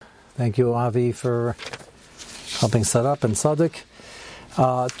Thank you, Avi, for helping set up, and Sadik.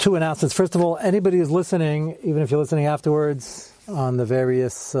 Two announcements. First of all, anybody who's listening, even if you're listening afterwards on the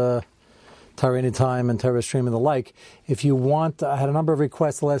various Torah Anytime and Torah Stream and the like, if you want, I had a number of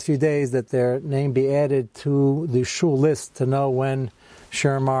requests the last few days that their name be added to the shul list to know when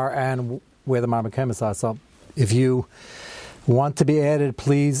Shurim are and where the Marmachemis are. So if you want to be added,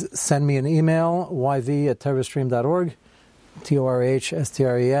 please send me an email, yv@torahstream.org,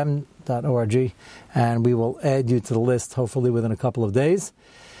 torahstrem.org, and we will add you to the list hopefully within a couple of days.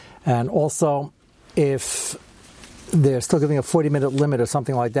 And also, if they're still giving a 40-minute limit or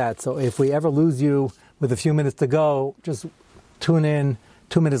something like that, so if we ever lose you with a few minutes to go, just tune in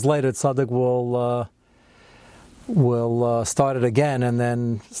 2 minutes later. Tzaddik will start it again and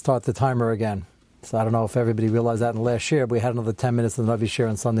then start the timer again. So I don't know if everybody realized that in last year, but we had another 10 minutes of the Navi Shir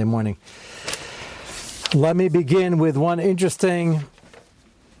on Sunday morning. Let me begin with one interesting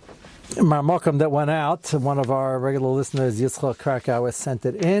Marmokum that went out. One of our regular listeners, Yitzchak Krakauer, sent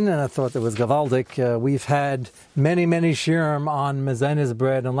it in, and I thought it was Gavaldik. We've had many shirim on Mezainis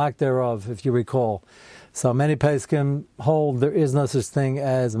bread and lack thereof, if you recall. So many Pesachim hold there is no such thing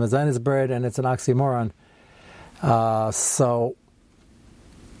as Mezainis bread, and it's an oxymoron. So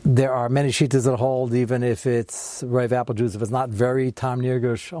there are many shittas that hold, even if it's rive apple juice, if it's not very tam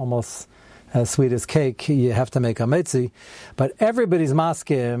nirgush, almost as sweet as cake, you have to make a metzi. But everybody's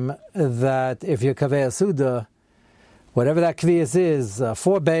maskim that if you're kaveh suda, whatever that kvias is, 4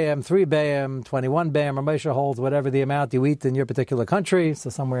 bayam, 3 bayam, 21 bayam, or Moshe holds whatever the amount you eat in your particular country, so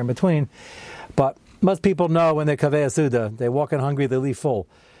somewhere in between. But most people know when they're kaveh suda, they walk in hungry, they leave full.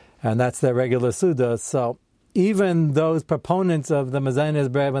 And that's their regular suda. So even those proponents of the Mezainis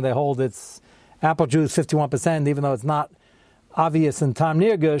bread, when they hold it's apple juice 51%, even though it's not obvious in tam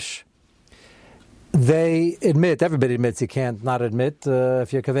nirgush, they admit, everybody admits, you can't not admit,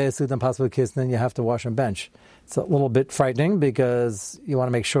 if you're kaveh suda and possible kisnin, you have to wash and bench. It's a little bit frightening because you want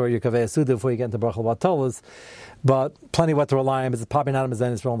to make sure you're kaveh suda before you get into brachal batolas, but plenty what to rely on, it's probably not a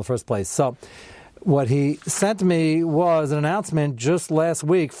mezainis role in the first place. So what he sent me was an announcement just last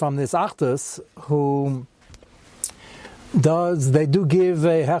week from this Achdus, who they do give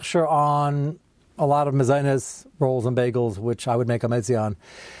a hechsher on a lot of mezainis rolls and bagels, which I would make a metzi on.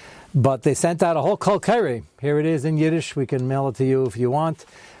 But they sent out a whole kol kairi. Here it is in Yiddish. We can mail it to you if you want.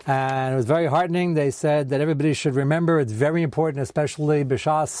 And it was very heartening. They said that everybody should remember it's very important, especially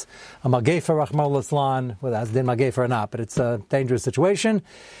b'shas a magefa rachmana litzlan, whether that's din magefa or not, but it's a dangerous situation.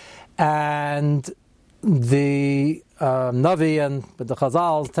 And the Navi and the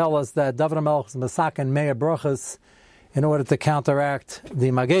Chazal tell us that David HaMelech is masaken me'ah brachas in order to counteract the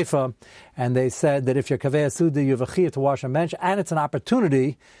magefa. And they said that if you're kaveh suda, you have a chiyuv to wash and bench, and it's an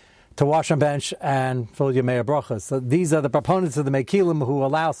opportunity to wash and bench and fill your me'ah brachas. So these are the proponents of the Mekilim who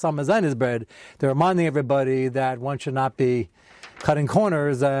allow some mezainis bread. They're reminding everybody that one should not be cutting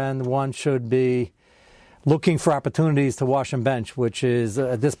corners and one should be looking for opportunities to wash and bench, which is,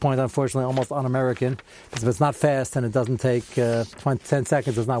 at this point, unfortunately, almost un-American. Because if it's not fast and it doesn't take 10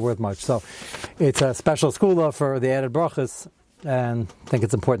 seconds, it's not worth much. So it's a special skula for the added brachas, and I think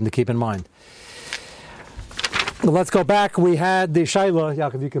it's important to keep in mind. Well, let's go back. We had the Shaila.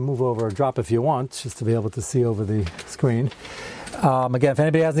 Yaakov, you can move over or drop if you want, just to be able to see over the screen. Again, if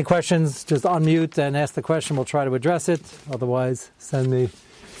anybody has any questions, just unmute and ask the question. We'll try to address it. Otherwise, send me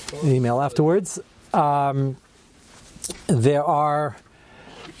an email afterwards. There are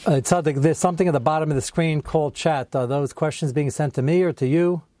there's something at the bottom of the screen called chat. Are those questions being sent to me or to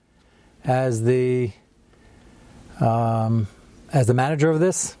you as the manager of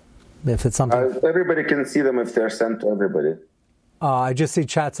this? If it's something, everybody can see them if they're sent to everybody. I just see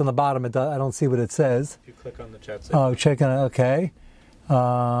chats on the bottom. I don't see what it says. If you click on the chat section. Oh, check on it. Okay.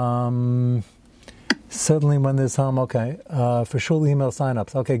 Certainly when there's some. Okay. For shul email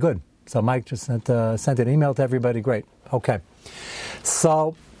signups. Okay, good. So Mike just sent an email to everybody. Great. Okay.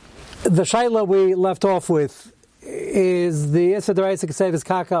 So the shaila we left off with is the Isser D'Oraisa K'Sevis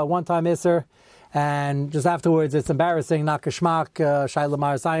Kaka, a one-time Isser, and just afterwards it's embarrassing, not Kashmak, Shaila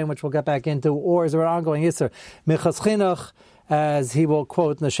Marasayan, which we'll get back into, or is there an ongoing Isser? Michas Chinuch, as he will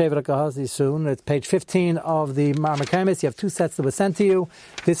quote in the Shevet HaKahazi soon. It's page 15 of the Marmachemis. You have two sets that were sent to you.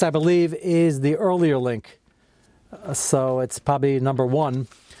 This, I believe, is the earlier link. So it's probably number 1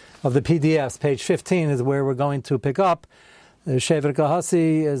 of the PDFs. Page 15 is where we're going to pick up. The Shevet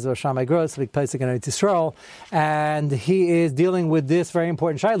HaKahazi is Shammai Gross, Vik Pesach and Eretz Yisrael, and he is dealing with this very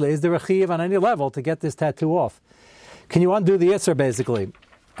important shaila. Is there a chiyuv on any level to get this tattoo off? Can you undo the Isser, basically?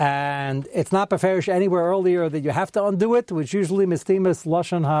 and it's not beferish anywhere earlier that you have to undo it, which usually mistimus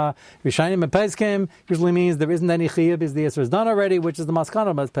lashon ha rishayim and peskim usually means there isn't any chiyuv because the Isser is done already, which is the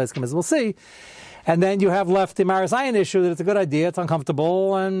maskana of peskim, as we'll see. And then you have left the Maris Ayin issue that it's a good idea, it's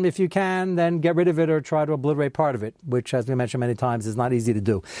uncomfortable, and if you can, then get rid of it or try to obliterate part of it, which, as we mentioned many times, is not easy to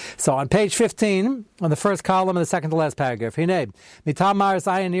do. So on page 15, on the first column of the second to last paragraph, Hinei, Mitam Maris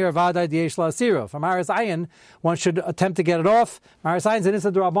Ayin Nir Avada Diesh La'asiro. For Maris Ayin, one should attempt to get it off. Maris Ayin is an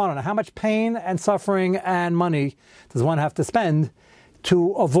Issa D'Rabbanan. How much pain and suffering and money does one have to spend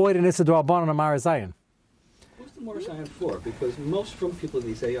to avoid an Issa D'Rabbanan on Maris Ayin? Maris Ayin for? Because most from people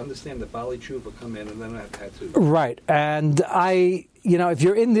these days understand that Bali Tshuva come in and then I've had to. Right. And if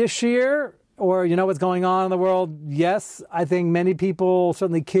you're in this year or you know what's going on in the world, yes, I think many people,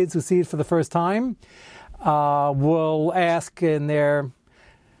 certainly kids who see it for the first time, will ask in their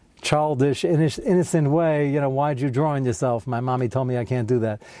childish, innocent way, why'd you draw on yourself? My mommy told me I can't do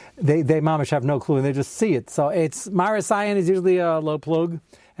that. They mamish have no clue and they just see it. So it's Maris Ayin is usually a low plug.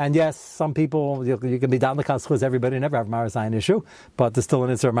 And yes, some people, you can be down the kashrus, everybody never have a Maris Ayin issue, but there's still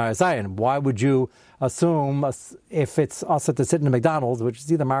an Isser Maris Ayin. Why would you assume, if it's also to sit in the McDonald's, which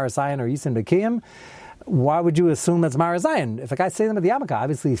is either Maris Ayin or Yisin Bekiyim, why would you assume it's Maris Ayin? If a guy's sitting at the yarmulke,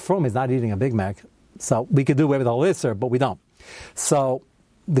 obviously he's from, he's not eating a Big Mac. So we could do away with the whole Isser, but we don't. So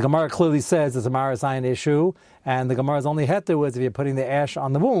the Gemara clearly says it's a Maris Ayin issue, and the Gemara's only heter is if you're putting the ash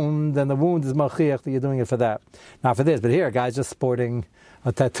on the wound, then the wound is mochiach that you're doing it for that, not for this. But here, a guy's just sporting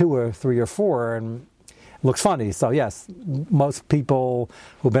a tattoo or 3 or 4, and it looks funny. So yes, most people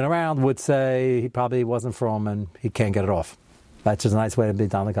who've been around would say he probably wasn't from and he can't get it off. That's just a nice way to be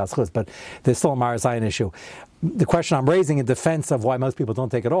down the kashrus. But there's still a Maris Ayin issue. The question I'm raising in defense of why most people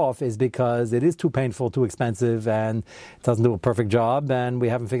don't take it off is because it is too painful, too expensive, and it doesn't do a perfect job, and we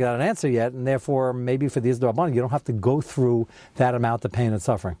haven't figured out an answer yet, and therefore maybe for the Isser D'Rabbanan you don't have to go through that amount of pain and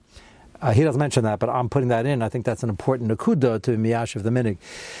suffering. He doesn't mention that, but I'm putting that in. I think that's an important nakuda to miyash of the minig.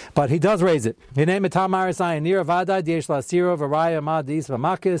 But he does raise it. Hinei mitam Maris Ayin nir avada diesh la'asiro v'raya ma dis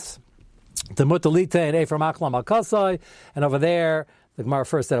v'makis the mutalite and ephraim aklam al-kasai, and over there the Gemara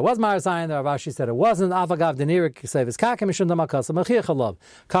first said it was Maris Ayin, the Rav Ashi said it wasn't. Avagav denirik sevis kakim mishun damakasa mechiyach alav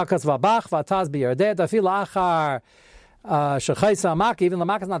kakas v'abach v'ataz b'yardet afil achar Shechaisa Amaka, even the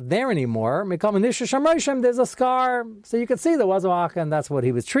Amaka is not there anymore. There's a scar, so you can see there was a Amaka, and that's what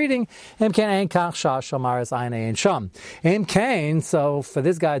he was treating. Im Kain, so for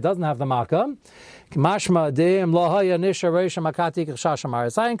this guy, doesn't have the Amaka. Mashma deim lohaya nisha reisha makati k'shasha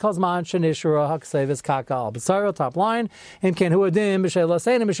marisayin kozman shenishra haksevis kaka al b'saro. Top line. Im Kain huadim b'shei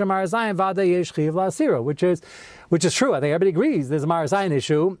lasein b'shei marisayin vada yesh chiv la'asira, which is true. I think everybody agrees there's a marisayin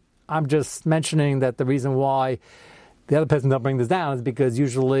issue. I'm just mentioning that the reason why the other person don't bring this down is because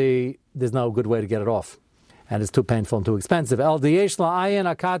usually there's no good way to get it off, and it's too painful and too expensive. And then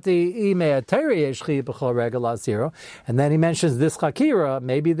he mentions this chakira.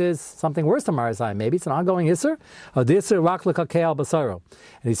 Maybe there's something worse than Maris Ayin. Maybe it's an ongoing isser. And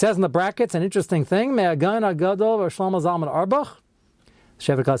he says in the brackets an interesting thing. Shevet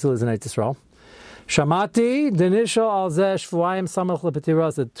Kasil is in Eretz Yisrael. Shamati denisha al zeh shvuayim samach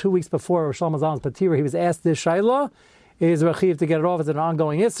lepetira. So 2 weeks before Shlomo Zalman's petira, he was asked this shaila: is Rachiv to get it off as an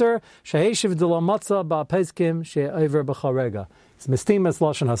ongoing isser? Sheheshiv de lo matzah ba peskim she'over b'charega. It's mistimas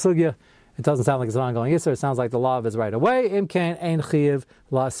lashon hasugya. It doesn't sound like it's an ongoing isser. It sounds like the law is right away. Imkan ein chiv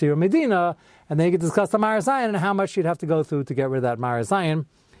la asir medina, and then you can discuss the Maris Ayin and how much you'd have to go through to get rid of that Maris Ayin.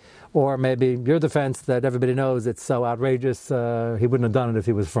 Or maybe your defense that everybody knows it's so outrageous, he wouldn't have done it if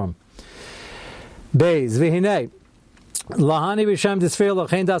he was from. Beis v'hinei lahani b'shem disfir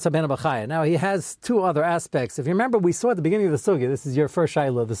lochein das ben b'chaya. Now he has two other aspects. If you remember, we saw at the beginning of the sugya. This is your first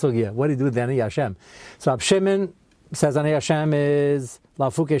shayla of the sugya. What do you do with the Ani Hashem? So Rab Shimon says Ani Hashem is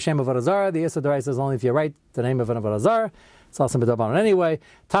lafuke Hashem of Arazar. The Yisod Daraisa says only if you write the name of an Arazar. It's also b'dabanan anyway.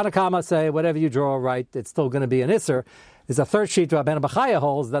 Tanakama say whatever you draw right, it's still going to be an Isser. There's a third sheet Rabbeinu B'chaya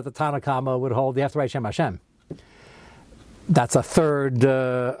holds that the Tanakama would hold you have to write Shem Hashem. That's a third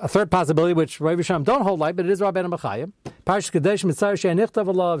possibility, which Rav Yisham don't hold like, but it is Rabbeinu B'chaya. Parshas Kadesh Mitzvah She'enichtav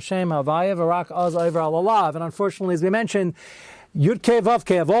Alav Shem Havaya V'rak Az Over Alalav. And unfortunately, as we mentioned, Yud Kei Vav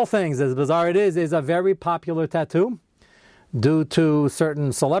Kei, of all things, as bizarre it is a very popular tattoo due to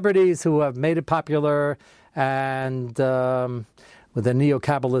certain celebrities who have made it popular, and with the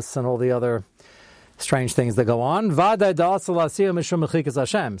neo-Kabbalists and all the other strange things that go on. So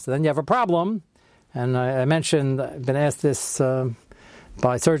then you have a problem, and I mentioned, I've been asked this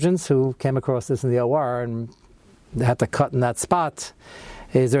by surgeons who came across this in the OR, and they had to cut in that spot.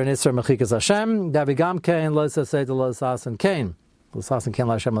 Is there an Isser Mechikas Hashem? Davigam Kain, Losa Seder Losas and Kain. L'sasan ken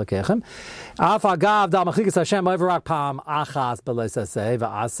Hashem lekechem. Af agav dal mechikas Hashem overak pam achas belesasei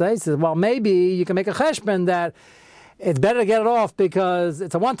va'asei. He says, well, maybe you can make a cheshbon that it's better to get it off because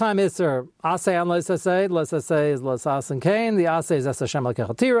it's a one-time isser. Asay on lesasei. Lesasei is l'sasan ken. The asay is es Hashem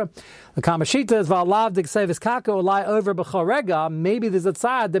lekechatira. The kamashita is va'alav diksevis kako lie over b'chorega. Maybe there's a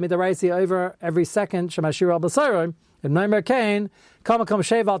tzad that midaraisi over every second shemashir al b'sayrim. In Noimer Kain, Kama Kam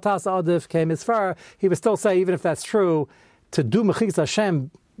Sheval Tas Adif came as far, he would still say, even if that's true, to do Mechikas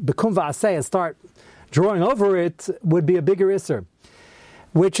Hashem, Bekum Va'aseh, and start drawing over it would be a bigger Isser.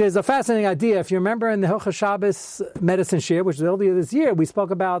 Which is a fascinating idea. If you remember in the Hilchos Shabbos medicine shir, which was earlier this year, we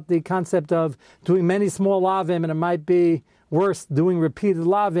spoke about the concept of doing many small lavim, and it might be worse doing repeated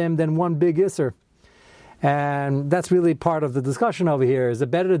lavim than one big Isser. And that's really part of the discussion over here. Is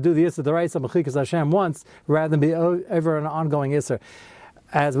it better to do the Isser D'Oraisa Mechikas Hashem once rather than be over an ongoing Isser?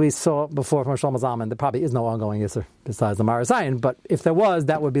 As we saw before from Shlomo Zalman, there probably is no ongoing Isser besides the Maris Ayin, but if there was,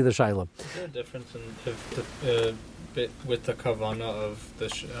 that would be the Shaila. Is there a difference with the Kavanah of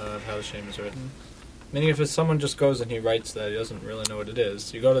how the Shem is written? Meaning if someone just goes and he writes that, he doesn't really know what it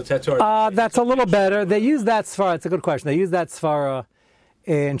is. You go to Tatur. That's a little better. They use that Svara. It's a good question. They use that Svara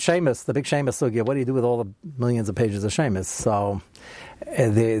in Shemus, the big Shemus sugya. What do you do with all the millions of pages of Shemus? So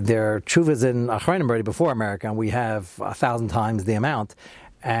there are tshuvas in Achronim already before America, and we have 1,000 times the amount.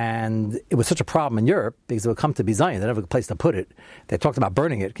 And it was such a problem in Europe because it would come to be Zion. They didn't have a place to put it. They talked about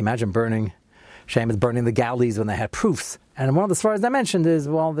burning it. Can you imagine burning Shemus, burning the galleys when they had proofs? And one of the stories I mentioned is,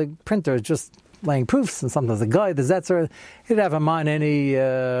 well, the printer is just laying proofs, and sometimes the guy, the Zetzer, he didn't have in mind any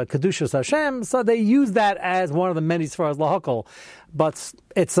Kedushas Hashem, so they use that as one of the many Sfaras Lahakol. But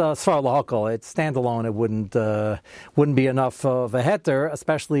it's a Sfar Lahakol. It's standalone. It wouldn't be enough of a heter,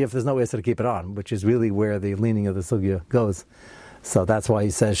 especially if there's no Isser to keep it on, which is really where the leaning of the Sugya goes. So that's why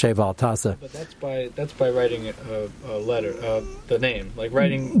he says Sheva al Tasa. But that's by writing a letter, the name, like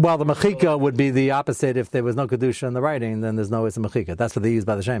writing. Well, the Mechika would be the opposite. If there was no Kedusha in the writing, then there's no Isser Mechika. That's what they use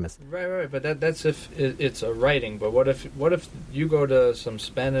by the Shemus. Right. But that's if it's a writing. But what if you go to some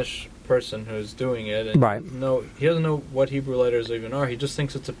Spanish person who's doing it, and right? No, he doesn't know what Hebrew letters even are. He just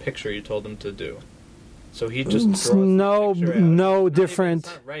thinks it's a picture you told him to do. So he just draws no different.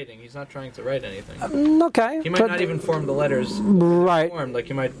 He's not writing. He's not trying to write anything. Okay. He might not even form the letters. Right. Formed, like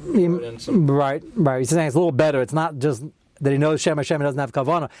he might. In some right. He's saying it's a little better. It's not just that he knows Shem Hashem doesn't have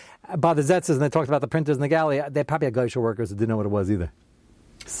Kavanah. By the Zetzes, and they talked about the printers in the galley, they probably had Geisha workers who didn't know what it was either.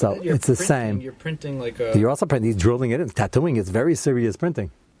 So it's the same. You're printing like a. You're also printing. He's drilling it and tattooing. It's very serious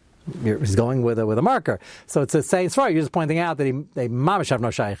printing. He's going with a marker, so it's the same story. You're just pointing out that they mamish have no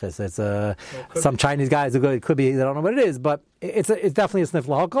shaykhis. It's some Chinese guys who go. It could be they don't know what it is, but it's definitely a sniff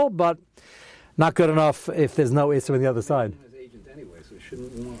lahakol, but not good enough if there's no issue on the other side. His agent anyway, so he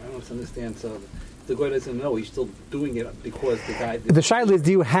shouldn't. I don't understand. So the guy doesn't know. He's still doing it because the guy. The shaila is: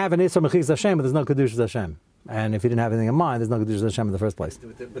 do you have an isra mechiz Hashem, but there's no kedushas Hashem? And if you didn't have anything in mind, there's no kedushas Hashem in the first place.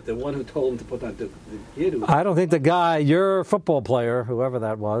 But the one who told him to put on the yiddu. I don't think the guy, your football player, whoever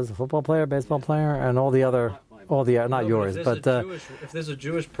that was, football player, baseball player, and all the other. Not yours, but if there's a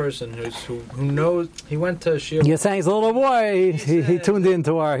Jewish person who knows, he went to Shir. You're saying he's a little boy. He tuned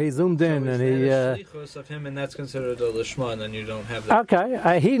into he zoomed in, and he. Shlichus of him, and that's considered a lishma, and then you don't have that.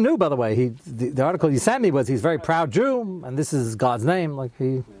 Okay, he knew. By the way, the article you sent me was he's a very proud Jew, and this is God's name. Like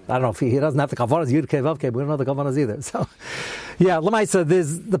I don't know if he doesn't have the kavanas Yud Kei Vav Kei, but we don't know the kavanas either. So, yeah, Lamaisa,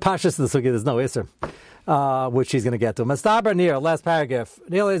 there's the pashas of the sugya. There's no isser, which he's going to get to. Mastaber near last paragraph.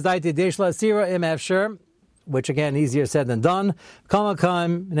 Neil is daiti deshla sira im efsher. Which again, easier said than done.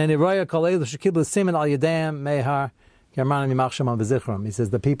 Kamakam, Neniroya Kalelu Shekiblu Siman Al Yadam Mehar Germanim Yimachshamam V'Zichram. He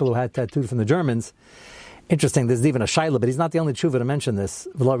says the people who had tattooed from the Germans. Interesting, there's even a shaila, but he's not the only tshuva to mention this.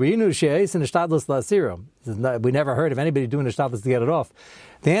 We never heard of anybody doing a shtadlus to get it off.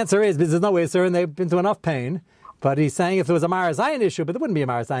 The answer is because there's no iser and they've been through enough pain. But he's saying if there was a Maris Ayin issue, but there wouldn't be a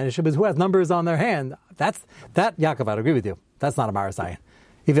Maris Ayin issue, because who has numbers on their hand? That Yaakov, I'd agree with you. That's not a Maris Ayin.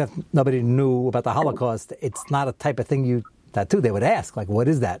 Even if nobody knew about the Holocaust, it's not a type of thing they would ask, like, what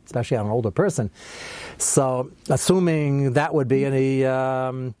is that? Especially on an older person. So, assuming that would be any,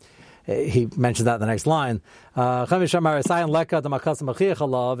 he mentions that in the next line. It's a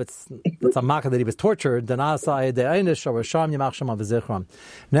makkah that he was tortured. But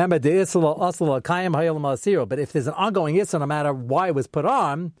if there's an ongoing issue, no matter why it was put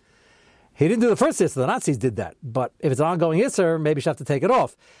on, he didn't do the first Isser, the Nazis did that. But if it's an ongoing Isser, maybe you should have to take it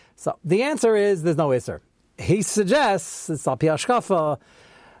off. So the answer is there's no Isser. He suggests, it's Al Pi Hashkafa,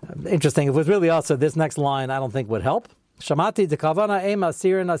 interesting, if it was really also, this next line I don't think would help. Shamati de Kavana Ema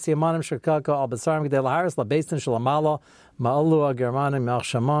Sirin Asiamanim Shakaka Al Basarim Gdei Laharis La Basin Shalamala Ma'alua Germanim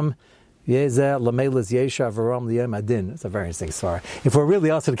Ma'achshamam Yezeh Lamelis Yesha Varam Liyem Adin. It's a very interesting svara. If we're really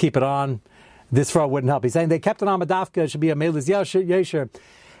also to keep it on, this svara wouldn't help. He's saying they kept it on Madafka, it should be a Melis Yesher.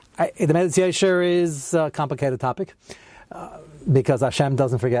 The Melis Yesher is a complicated topic because Hashem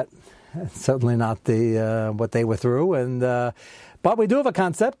doesn't forget. Certainly not the what they were through, and but we do have a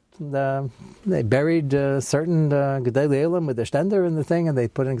concept. They buried certain Gedei Elam with the Stender and the thing, and they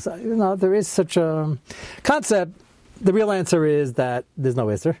put in. There is such a concept. The real answer is that there's no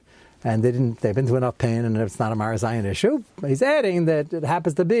Isser, and they've been through enough pain, and it's not a Marazayan issue. He's adding that it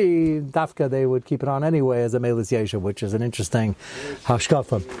happens to be Dafka, they would keep it on anyway as a Melis Yesha, which is an interesting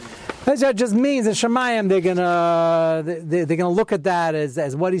hashkafa. That just means in Shemayim they're gonna look at that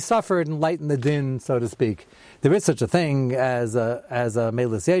as what he suffered and lighten the din, so to speak. There is such a thing as a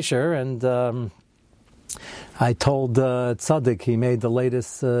Melis Yesher, and I told Tzaddik, he made the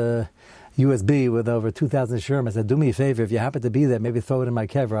latest USB with over 2,000 shirim. I said, do me a favor, if you happen to be there, maybe throw it in my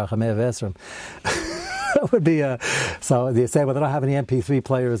kever, Achamev Esrim. That would be so they say, well, they don't have any MP3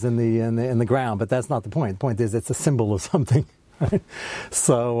 players in the ground, but that's not the point. The point is it's a symbol of something. Right?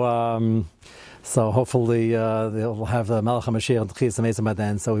 So hopefully they'll have the Melech HaMashiach and Tchias HaMesim by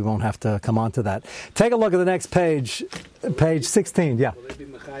then, so we won't have to come on to that. Take a look at the next page, page 16. Yeah. Will they be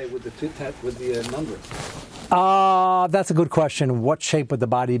Mechai with the number? That's a good question. What shape would the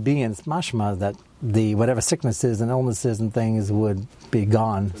body be in? It's mashma that the whatever sicknesses and illnesses and things would be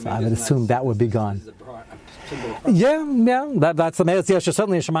gone. So I would assume that would be gone. Yeah, that's the Melis Yesher.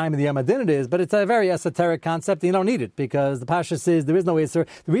 Certainly in Shemayim and the Yom Adin it is, but it's a very esoteric concept. You don't need it because the Pasha says there is no Isser.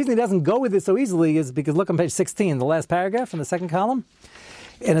 The reason he doesn't go with it so easily is because look on page 16, the last paragraph in the second column.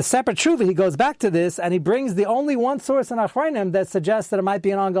 In a separate tshuva, he goes back to this and he brings the only one source in Achrayim that suggests that it might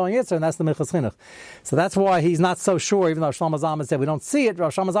be an ongoing Isser, and that's the Minchas Chinuch. So that's why he's not so sure, even though Shlomo Zalman said we don't see it.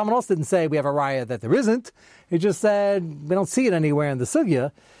 Shlomo Zalman also didn't say we have a raya that there isn't. He just said we don't see it anywhere in the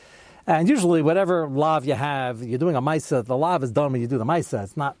sugya. And usually, whatever lav you have, you're doing a maisa. The lav is done when you do the maisa.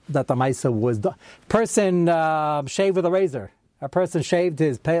 It's not that the maisa was done. Person shaved with a razor. A person shaved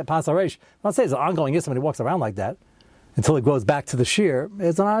his pasal reish. I'll say it's an ongoing isser when he walks around like that until it goes back to the shear.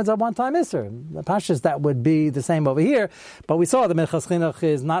 It's a one-time isser. The pashas that would be the same over here, but we saw the Minchas Chinuch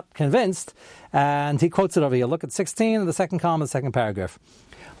is not convinced, and he quotes it over here. Look at 16 of the second column, the second paragraph.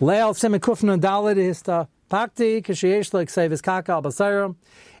 Leil simen kufnu dalid hista pakti kisheyesh like sevis kaka al basayram.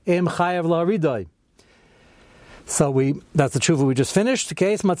 Im chayav la'aridai. So that's the tshuva we just finished. The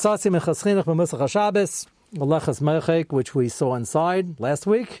case matzasi Minchas Chinuch b'musach haShabbos Melechas Mechik, which we saw inside last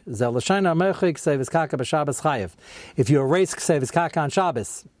week. Zel l'shayna Mechik sevis kaka b'Shabbos chayav. If you erase sevis kaka on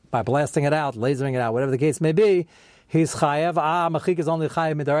Shabbos by blasting it out, lasering it out, whatever the case may be, he's chayav. Mechik is only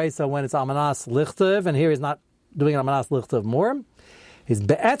chayav midaraisa when it's almanas lichtav, and here he's not doing almanas lichtav more. His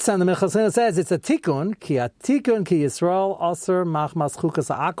be'etzan, the Minchas Chinuch says it's a tikkun ki Yisrael aser machmas chukas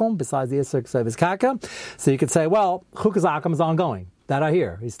ha'akum, besides the Yisr k'sevis kaka. So you could say, well, chukas ha'akum is ongoing. That I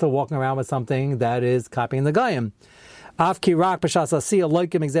hear. He's still walking around with something that is copying the Goyim. Af ki rak b'shas asiyah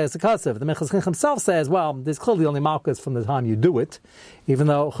loikim exeis ha'kasev. The Minchas Chinuch himself says, well, there's clearly only malchus from the time you do it, even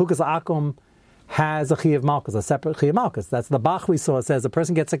though chukas ha'akum has a Chiyav Malchus, a separate Chiyav Malchus. That's the Bach we saw. It says a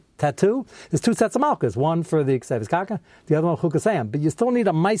person gets a tattoo. There's two sets of Malchus. One for the Ksevis Kaka, the other one Chukasayim. But you still need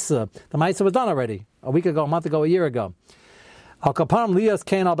a Maisa. The Maisa was done already. A week ago, a month ago, a year ago. Al Kaparam Liyas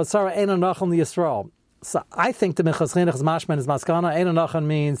Kain Al Basara Ein Anachan Liyisrael. So I think the Minchas Chinuch's mashman is maskana. Ein Anachan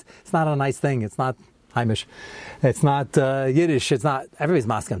means it's not a nice thing. It's not Heimish. It's not Yiddish. It's not, everybody's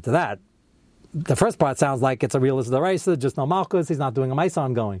masking to that. The first part sounds like it's a real Raisa, just no Malchus, he's not doing a Maisa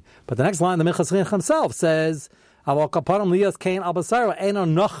ongoing. But the next line, the Minchas Chinuch himself says, it doesn't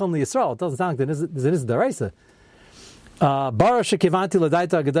sound like it is the Raisa.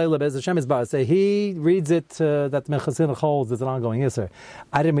 He reads it that the Minchas Chinuch holds as an ongoing Yisr.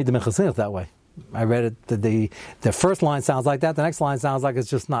 I didn't read the Minchas Chinuch that way. I read it, the first line sounds like that, the next line sounds like it's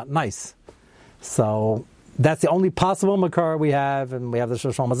just not nice. So that's the only possible makar we have, and we have the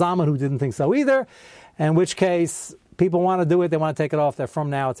Shlomo Zalman who didn't think so either, in which case people want to do it, they want to take it off, they're from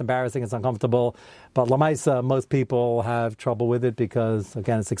now, it's embarrassing, it's uncomfortable, but Lamaisa, most people have trouble with it because,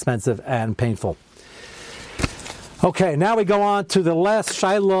 again, it's expensive and painful. Okay, now we go on to the last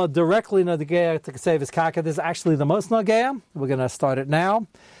Shaila directly Nagea to Ksevis Kaka. This is actually the most Nagea. We're going to start it now,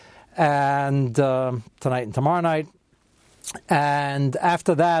 and tonight and tomorrow night. And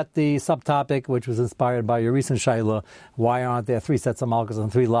after that, the subtopic, which was inspired by your recent Shaila, why aren't there 3 sets of Malchus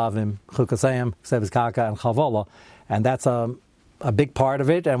and 3 Lavim, Chukasayim, Ksevis Kaka, and Chavola? And that's a big part of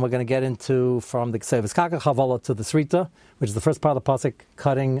it, and we're going to get into from the Ksevis Kaka, Chavola to the Srita, which is the first part of the Pasuk,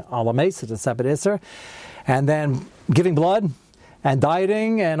 cutting Alames, it's a separate Isser, and then giving blood, and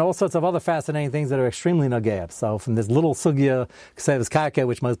dieting, and all sorts of other fascinating things that are extremely nagea. So from this little sugya, ksevas kaka,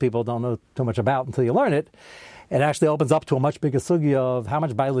 which most people don't know too much about until you learn it, it actually opens up to a much bigger sugya of how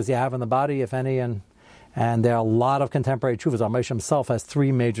much bailus you have in the body, if any, and there are a lot of contemporary chuvas. Our Moshe himself has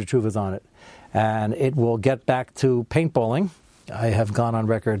 3 major chuvas on it, and it will get back to paintballing. I have gone on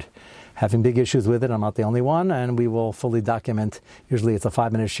record having big issues with it. I'm not the only one, and we will fully document. Usually it's a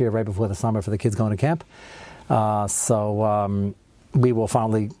 5-minute shir right before the summer for the kids going to camp. So we will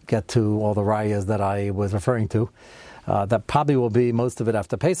finally get to all the rayas that I was referring to. That probably will be most of it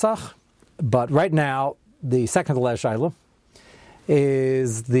after Pesach. But right now, the second to last shayla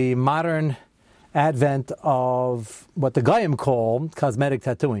is the modern advent of what the Goyim call cosmetic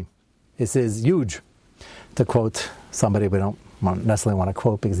tattooing. This is huge, to quote somebody we don't necessarily want to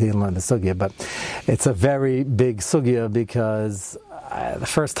quote because he didn't learn the sugya, but it's a very big sugya because the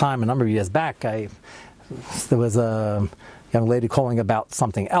first time a number of years back, there was a young lady calling about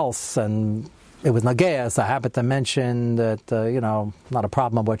something else, and it was Nagea, so I happened to mention that, not a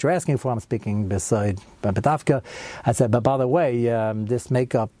problem of what you're asking for. I'm speaking beside Betafka. I said, but by the way, this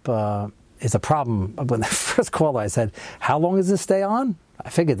makeup is a problem. When the first caller, I said, how long does this stay on? I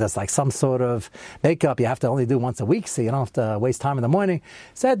figured that's like some sort of makeup you have to only do once a week, so you don't have to waste time in the morning.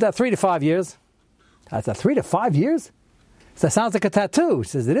 Said 3 to 5 years. I said, 3 to 5 years? So that sounds like a tattoo. She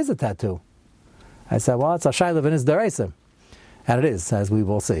says, it is a tattoo. I said, well, it's a shayla v'nis deraisa. And it is, as we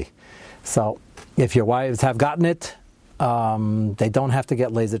will see. So, if your wives have gotten it, they don't have to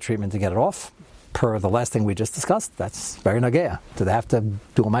get laser treatment to get it off. Per the last thing we just discussed, that's very nagea. So they have to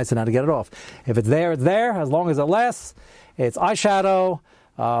do a ma'aseh now to get it off. If it's there, it's there. As long as it lasts, it's eyeshadow,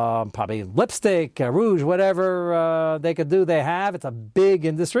 probably lipstick, rouge, whatever they could do, they have. It's a big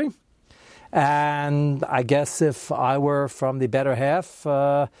industry. And I guess if I were from the better half,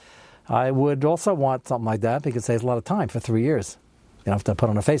 I would also want something like that because it saves a lot of time for 3 years. You don't have to put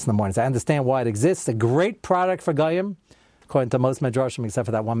on a face in the morning. So I understand why it exists. A great product for Goyim, according to most Medrashim, except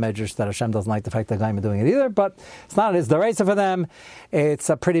for that one Medrash that Hashem doesn't like the fact that Goyim are doing it either. But it's not. It's deraisa for them. It's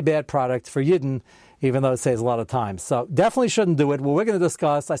a pretty bad product for Yidden, even though it saves a lot of time. So definitely shouldn't do it. What we're going to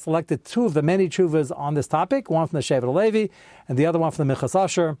discuss, I selected 2 of the many chuvas on this topic, one from the Shevet Levi and the other one from the Minchas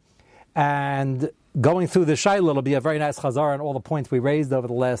Asher. And going through the shayla, it'll be a very nice chazar on all the points we raised over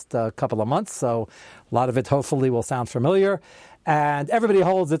the last couple of months. So a lot of it hopefully will sound familiar. And everybody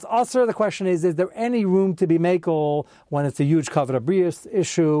holds it's usher. The question is there any room to be makel when it's a huge kavod abrius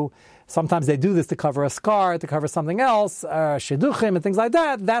issue? Sometimes they do this to cover a scar, to cover something else, shidduchim and things like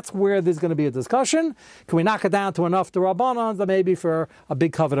that. That's where there's going to be a discussion. Can we knock it down to enough derabbanans that maybe for a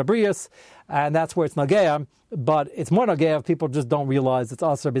big kavod abrius? And that's where it's nagea. But it's more nagea if people just don't realize it's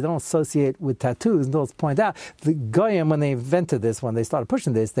usher, but they don't associate with tattoos. And those point out, the Goyim, when they invented this, when they started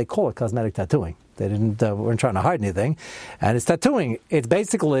pushing this, they call it cosmetic tattooing. They weren't trying to hide anything. And it's tattooing. It's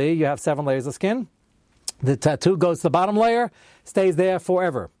basically, you have 7 layers of skin. The tattoo goes to the bottom layer, stays there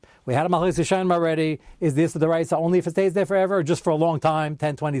forever. We had a Machlis Yishayim already. Is this the deraisa only if it stays there forever, or just for a long time,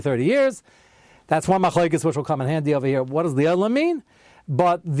 10, 20, 30 years? That's one machlokes which will come in handy over here. What does the other mean?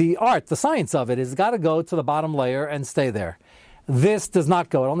 But the art, the science of it, is got to go to the bottom layer and stay there. This does not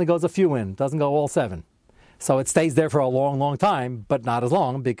go. It only goes a few in. It doesn't go all 7. So it stays there for a long, long time, but not as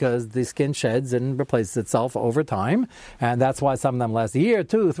long because the skin sheds and replaces itself over time. And that's why some of them last a year,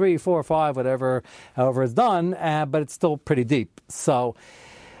 2, 3, 4, 5, whatever, however it's done, but it's still pretty deep. So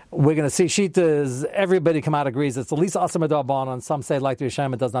we're going to see shitas. Everybody come out agrees it's at least asam d'Rabbanan. Some say like the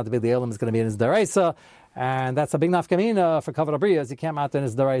Yishayim, it does not have to be the elam. It's going to be in his deraisa, and that's a big nafkamina for kavod abrius. You can't mount in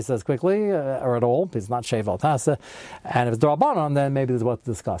his deraisa as quickly or at all. It's not shev al tasa, and if it's d'Rabbanan, then maybe there's what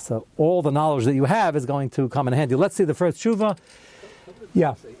to discuss. So all the knowledge that you have is going to come in handy. Let's see the first tshuva.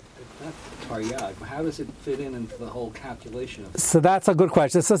 Yeah. How does it fit into the whole calculation of it? So that's a good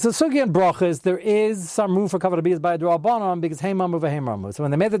question. So sugi and brachas, there is some room for kavod abrius by a d'Rabbanan because heimamu v'heimamu. So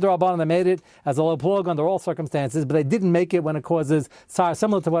when they made the d'Rabbanan, they made it as a low plug under all circumstances, but they didn't make it when it causes tsar,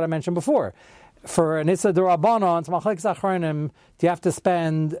 similar to what I mentioned before. For an issa d'Rabbanan, to machlekes achronim, do you have to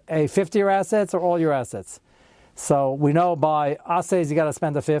spend a fifth of your assets or all your assets? So we know by ases you got to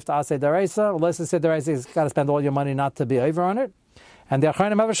spend a fifth, aseh deraisa. Let's say deraisa you got to spend all your money not to be over on it. And the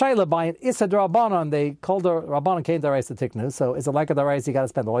Achronim have a shayla by an Issa D'Rabbanan, they called the Rabbanan Kain D'Araisa Tiknu. So is it like a D'Araisa, you got to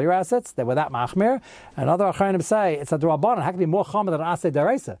spend all your assets? They were that machmir. And other Achronim say it's a D'Rabbanan, how can it be more chomer than an Aseh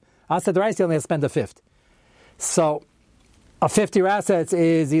D'Araisa? Aseh D'Araisa, you only have to spend a fifth. So a fifth of your assets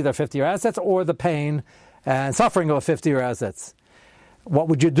is either 50 your assets or the pain and suffering of a 50 your assets. What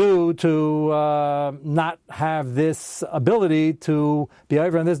would you do to not have this ability to be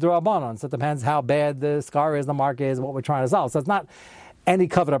over in this D'Rabbanan? So it depends how bad the scar is, the mark is, what we're trying to solve. So it's not any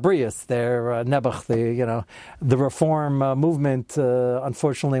Kavod Abrius. They're Nebuch, the reform movement.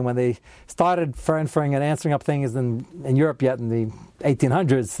 Unfortunately, when they started inferring and answering up things in Europe yet in the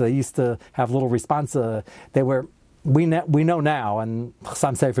 1800s, they used to have little response. We know now, and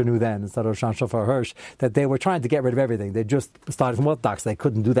Chassam Sefer knew then, instead of Shan Shofar Hirsch, that they were trying to get rid of everything. They just started from Orthodox. They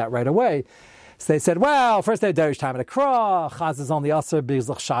couldn't do that right away. So they said, well, first they had Derish time at a Krah, Chaz is only Asr because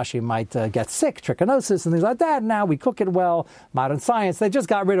Shashi might get sick, trichinosis and things like that. Now we cook it well, modern science. They just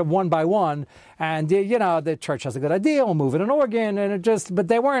got rid of one by one. And, the church has a good idea, we'll move it an organ. And but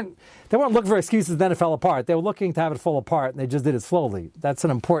they weren't looking for excuses, then it fell apart. They were looking to have it fall apart, and they just did it slowly. That's an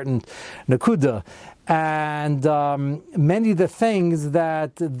important nakuda. And many of the things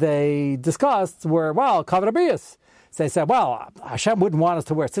that they discussed were, Kavod Abrius. So they said, Hashem wouldn't want us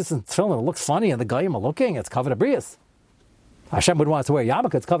to wear tzitzis and tefillin. It looks funny, and the Goyim are looking. It's Kavod Abrius. Hashem wouldn't want us to wear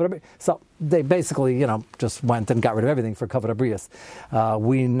yarmulke. It's Kavod Abrius. So they basically, just went and got rid of everything for Kavod Abrius.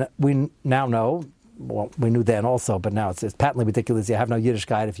 We now know, well, we knew then also, but now it's patently ridiculous. You have no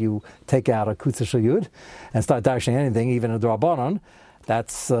Yiddishkeit if you take out a Kutza Shel Yud and start darshing anything, even a D'Rabbanan.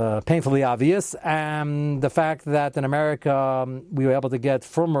 That's painfully obvious. And the fact that in America we were able to get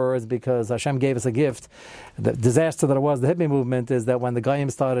firmer is because Hashem gave us a gift. The disaster that it was, the hippie movement, is that when the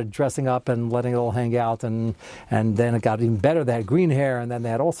Goyim started dressing up and letting it all hang out, and then it got even better. They had green hair, and then they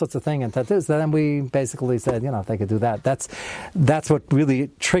had all sorts of things and tattoos. So then we basically said, if they could do that. That's what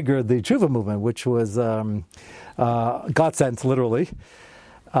really triggered the Tshuva movement, which was God sent, literally,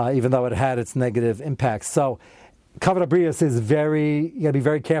 even though it had its negative impacts. So Kavod Abrius is you got to be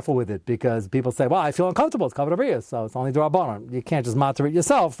very careful with it, because people say, I feel uncomfortable, it's Kavod Abrius, so it's only D'Rabbanan. You can't just matter it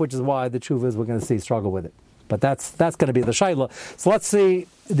yourself, which is why the Tshuvas we're going to see struggle with it. But that's going to be the Shaila. So let's see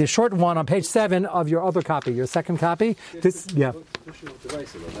the short one on page 7 of your other copy, your second copy. That's the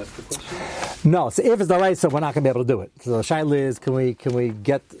question? No, so if it's the Raisa, we're not going to be able to do it. So the Shaila is, can we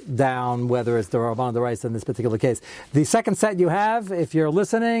get down whether it's the D'Rabbanan or the Raisa in this particular case? The second set you have, if you're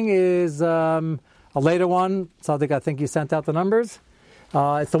listening, is a later one. Tzaddik, I think you sent out the numbers.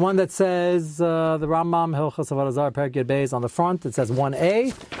 It's the one that says the Rambam Hilchos Avodah Zarah Perek Yud Beis on the front. It says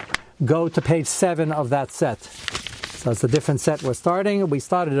 1A. Go to page 7 of that set. So it's a different set we're starting. We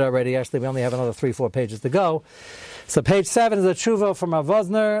started it already. Actually, we only have another 3-4 pages to go. So page 7 is a tshuva from Rav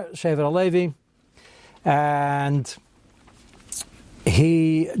Vosner, Shevet HaLevi. And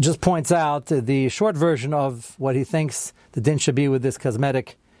he just points out the short version of what he thinks the din should be with this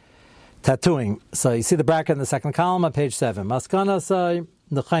cosmetic tattooing. So you see the bracket in the second column on page 7. Maskanas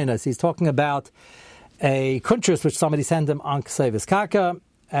Nechainas. He's talking about a kuntrus which somebody sent him on Ksevis Kaka,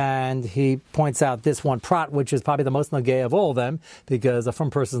 and he points out this one prat, which is probably the most nagay of all of them, because a firm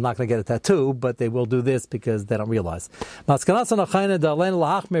person is not going to get a tattoo, but they will do this because they don't realize. Maskanas Nechaina Da'alein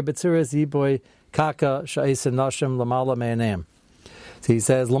Lahachmir B'tzuras Yiboy Kaka Sha'isen Nashim Lamala Me'aneim. So he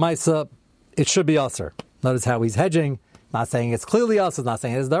says, Lamaisa, it should be usher. Notice how he's hedging. Not saying it's clearly us, it's not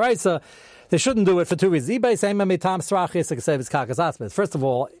saying it's daraisa. They shouldn't do it for 2 reasons. First of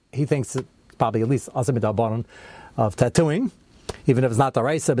all, he thinks it's probably at least asim of tattooing, even if it's not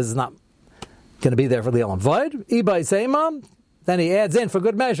daraisa, but it's not going to be there for the Elam Void. Then he adds in, for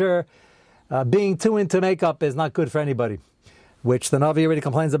good measure, being too into makeup is not good for anybody, which the Navi already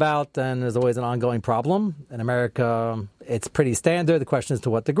complains about, and there's always an ongoing problem. In America, it's pretty standard. The question is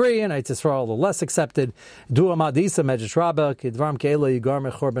to what degree, and Eretz Yisrael a little less accepted. Dua madisa medrash rabbah kidvarim keila yigar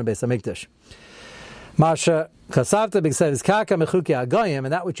mechorban beis hamikdash. Masha kasavta b'ksevis kaka mechuki agayim,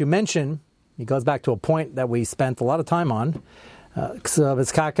 and that which you mentioned, he goes back to a point that we spent a lot of time on.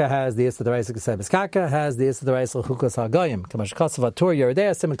 Ksevis kaka has the Yisra D'Oraisa, Ksevis kaka has the Yisra D'Oraisa chukas agayim. Kamash kasav atur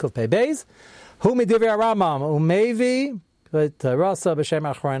yeridei siman kuf pei beis. Hu midivri aramam umevi. And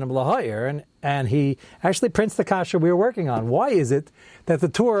he actually prints the kasha we were working on. Why is it that the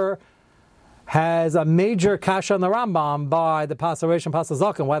Torah has a major kasha on the Rambam by the Pasaresh and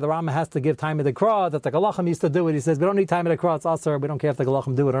Pasazakim? Why the Rambam has to give time of the Krah, that the Galachim used to do it. He says, we don't need time of the Krah, it's Asar, we don't care if the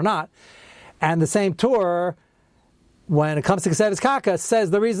Galachim do it or not. And the same Torah, when it comes to Ksevis Kaka,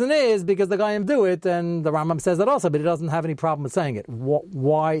 says the reason is because the Goyim do it, and the Rambam says that also, but he doesn't have any problem with saying it.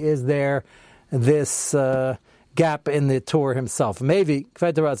 Why is there this gap in the Torah himself? Maybe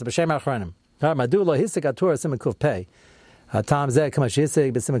b'shem achronim. Madula hisik Torah siman kuf pei. Tam zeh kamash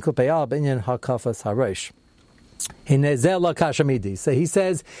hisik b'siman kuf pei al b'inyan hakafas harosh. Hinezeh kasha midi. So he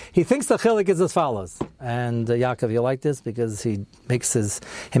says he thinks the chilik is as follows. And Yaakov, you like this because he makes his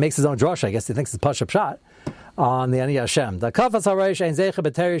own drasha. I guess he thinks it's pasha pshat on the Ani Hashem. The kafas harosh ein zeicha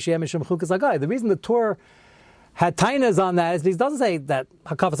b'terish yemishum chukas hagai. The reason the Torah had tainas on that is because he doesn't say that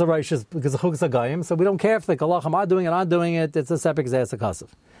hakafas harosh is because of chukas hagayim, so we don't care if the galachim are doing it, aren't doing it. It's a separate gzeis hakasif.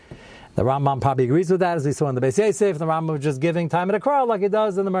 The Rambam probably agrees with that, as we saw in the Beis Yosef. The Rambam was just giving time at a crowd like it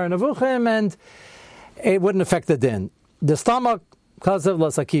does in the Moreh Nevuchim, and it wouldn't affect the din. The stomach kasev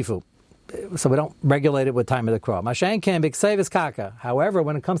lasakifu, so we don't regulate it with time of the crowd. Mashain can be ksevis kaka. However,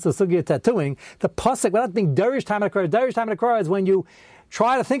 when it comes to sugya tattooing, the pasuk, without being derish time of the crowd, derish time of the crowd is when you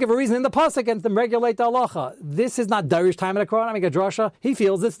try to think of a reason in the pasuk and then regulate the halacha. This is not derish time of the crowd. I mean, a drasha, he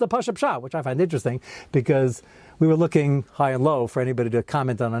feels this is the pashup shah, which I find interesting because we were looking high and low for anybody to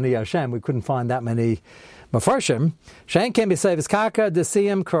comment on Ani Hashem. We couldn't find that many mafarshim. Shein can be ksevis kaka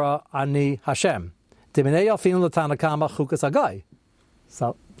desiyim kra Ani Hashem. So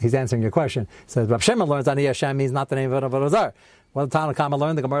he's answering your question. He says, Rav Shimon learns Ani Hashem means not the name of Avodah Zarah. Well, the Tanna Kama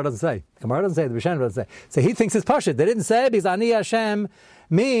learned, the Gemara doesn't say. The Gemara doesn't say, the Rav Shimon doesn't say. So he thinks it's Pashut. They didn't say because Ani Hashem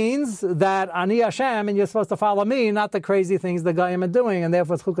means that Ani Hashem and you're supposed to follow me, not the crazy things the Goyim are doing, and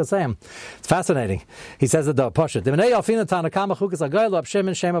therefore it's Chukasayim. It's fascinating. He says it though, Pashut. Divinei Alfina Tanna Kama Chukas Agoy Rav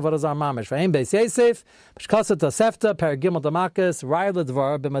Shimon Shem Avodah Zarah Mamish. V'ein Beis Yosef, B'shkasat Tosefta, Per Gimel Damascus, Ra'il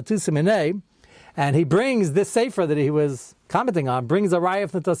Dvar, B'matusim Minei. And he brings this sefer that he was commenting on, brings a raya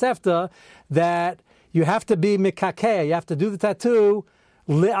from the Tosefta that you have to be mikakeh, you have to do the tattoo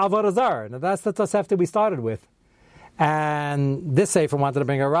li-avodah zarah. Now that's the Tosefta we started with. And this sefer wanted to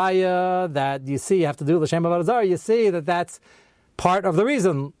bring a raya that you see you have to do l'shem avodah zarah. You see that that's part of the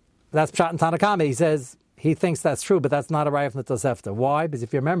reason. That's Pshat and Tanna Kama. He says he thinks that's true, but that's not a raya from the Tosefta. Why? Because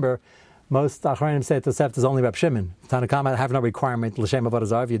if you remember, most Achronim say Tosefta is only Reb Shimon. Tanna Kama have no requirement l'shem avodah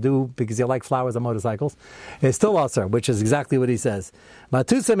zarah. If you do because you like flowers and motorcycles, it's still also, which is exactly what he says.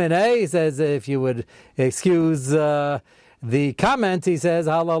 Matusa Minei, he says if you would excuse the comment, he says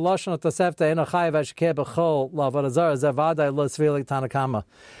Hala lashon Tosefta eno chayav ashkeh b'chol l'avodah zarah zevadai lo tzvilik Tanna Kama.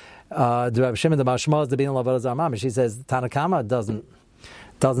 The Reb Shimon the Mashmos the being l'avodah zarah mamish. He says Tanna Kama doesn't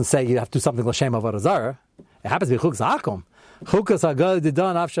say you have to do something l'shem avodah zarah. It happens to be chukas akum. Chukas agad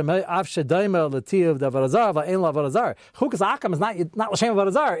didan afshadaima latiyav d'avodah zarah va'en l'avodah zarah. Chukas akam is not l'shem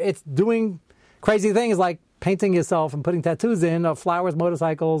avodah zarah. It's doing crazy things like painting yourself and putting tattoos in of flowers,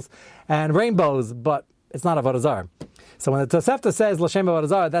 motorcycles, and rainbows, but it's not avodah zarah. So when the Tosefta says l'shem avodah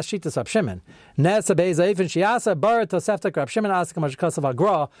zarah, that's shitas Rab Shimon. Nes abeizayif and shiasa bar Tosefta Rab Shimon asking mashkasav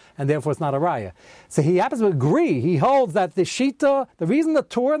agra, and therefore it's not a raya. So he happens to agree. He holds that the shita, the reason the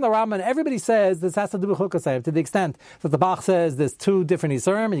Torah and the Rambam, everybody says this has to do with chukasayim, to the extent that the Bach says there's two different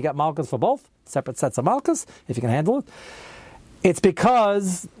isurim, and you got malchus for both, separate sets of malchus, if you can handle it. It's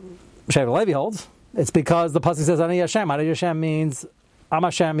because Shevet Levi holds. It's because the pasuk says Ani Hashem. Ani Hashem means I'm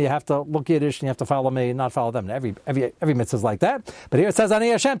Hashem, you have to look Yiddish and you have to follow me, not follow them. Every mitzvah is like that. But here it says Ani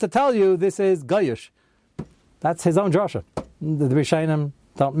Hashem to tell you this is Goyish. That's his own drasha. The Rishonim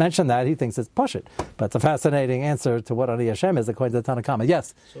don't mention that. He thinks it's Pashut. But it's a fascinating answer to what Ani Hashem is according to the Tanna Kama.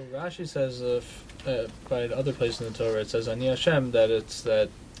 Yes? So Rashi says, by the other place in the Torah, it says Ani Hashem, that it's that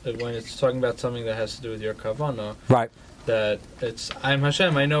when it's talking about something that has to do with your kavanah, right, that it's I'm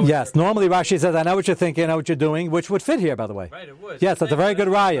Hashem, I know. Yes, normally Rashi says, I know what you're thinking, I know what you're doing, which would fit here, by the way. Right, it would. Yes, that's a very good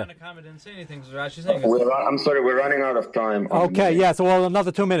raya. Didn't say anything, so Rashi's saying I'm sorry, we're running out of time. Okay, yeah, so well,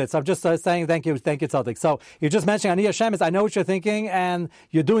 another 2 minutes. I'm just saying thank you, Tzaddik. So you're just mentioning Ani Hashem is, I know what you're thinking, and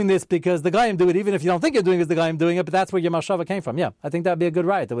you're doing this because the Goyim do it, even if you don't think you're doing it, the Goyim doing it, but that's where your mashava came from. Yeah, I think that would be a good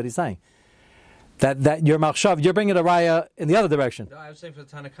raya to what he's saying. That your machshav, you're bringing a raya in the other direction. No, I was saying for the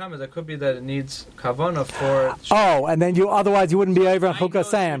Tanna Kama, that could be that it needs kavanah for. Oh, and then otherwise you wouldn't be over Chukah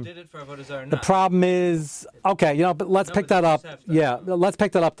Sam. The problem is, okay, but let's pick that up. Yeah, let's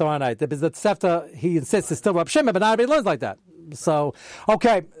pick that up tomorrow night. Because the Tosefta, he insists, is still Rab Shimon, but not everybody learns like that. So,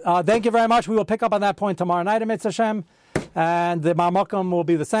 okay, thank you very much. We will pick up on that point tomorrow night, Mitzvah Hashem, and the Marmakum will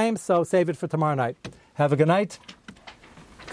be the same. So save it for tomorrow night. Have a good night.